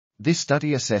This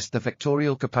study assessed the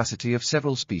vectorial capacity of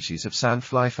several species of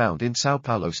sandfly found in São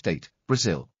Paulo state,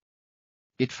 Brazil.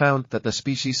 It found that the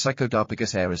species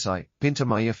Psychodapicus arisi,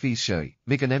 Pintamaya fischeri,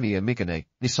 Miganemia miganae,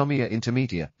 Nisomia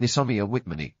intermedia, Nisomia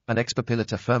whitmani, and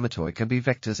Expapillata fermentoi can be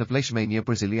vectors of Leishmania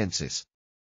braziliensis.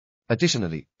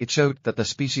 Additionally, it showed that the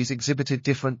species exhibited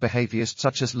different behaviors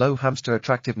such as low hamster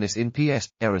attractiveness in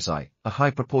PS. arisi, a high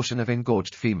proportion of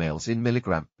engorged females in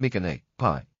milligram, Miganae,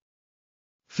 pi.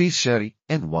 Fischeri,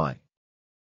 NY.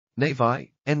 Navi,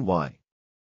 NY.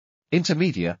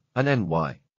 Intermedia, and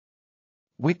NY.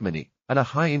 Whitmani, and a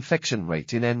high infection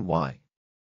rate in NY.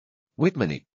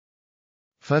 Whitmani.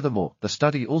 Furthermore, the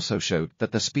study also showed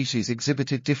that the species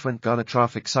exhibited different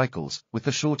gonotrophic cycles, with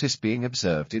the shortest being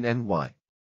observed in NY.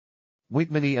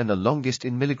 Whitmani and the longest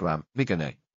in milligram,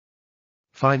 Miganae.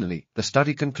 Finally, the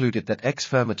study concluded that X.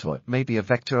 fermentoi may be a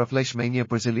vector of Leishmania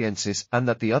braziliensis and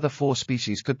that the other 4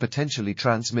 species could potentially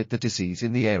transmit the disease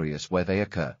in the areas where they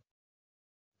occur.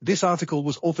 This article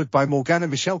was authored by Morgana,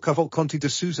 Michele, Cavalcanti, de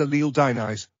Souza, Leal,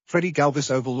 Diniz, Fredy,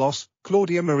 Galvis, Ovallos,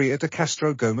 Claudia, Maria de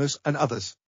Castro, Gomes, and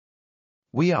others.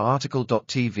 We are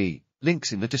RTCLTV,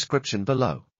 links in the description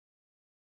below.